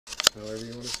However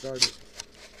you want to start it.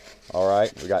 All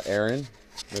right, we got Aaron,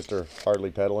 Mr.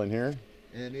 Hardly Pedaling here.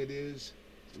 And it is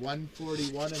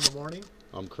 1:41 in the morning.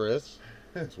 I'm Chris.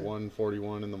 It's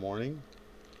 1:41 in the morning,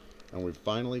 and we've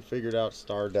finally figured out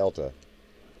Star Delta.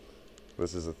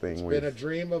 This is a thing It's been a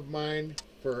dream of mine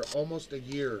for almost a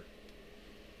year.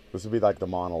 This would be like the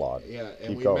monologue. Yeah, and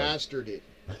Keep we going. mastered it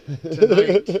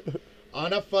tonight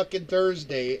on a fucking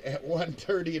Thursday at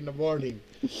 1:30 in the morning.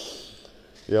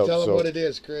 Yep, Tell them what it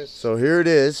is, Chris. So here it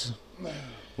is.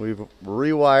 We've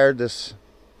rewired this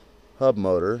hub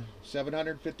motor.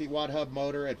 750 watt hub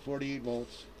motor at 48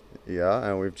 volts. Yeah,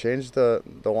 and we've changed the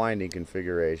winding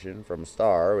configuration from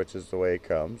Star, which is the way it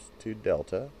comes, to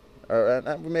Delta.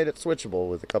 And we made it switchable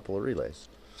with a couple of relays.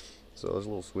 So there's a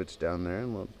little switch down there,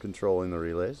 and we're controlling the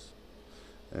relays.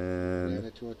 And ran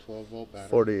it to a 12 volt battery.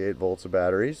 48 volts of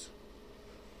batteries.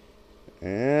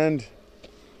 And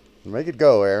make it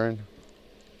go, Aaron.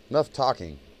 Enough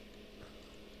talking.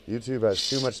 YouTube has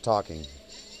too much talking,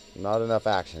 not enough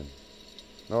action.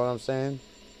 Know what I'm saying?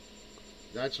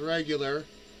 That's regular.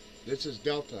 This is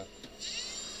Delta.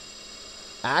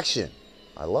 Action.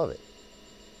 I love it.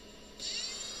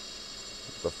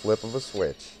 The flip of a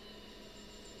switch.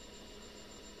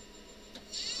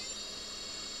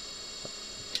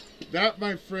 That,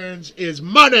 my friends, is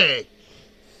money.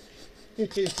 You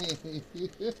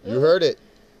heard it.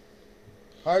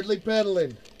 Hardly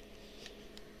Pedaling.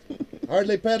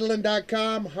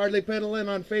 HardlyPedaling.com. Hardly Pedaling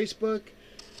on Facebook.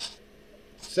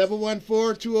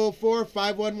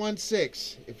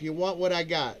 714-204-5116. If you want what I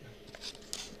got.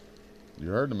 You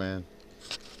heard the man.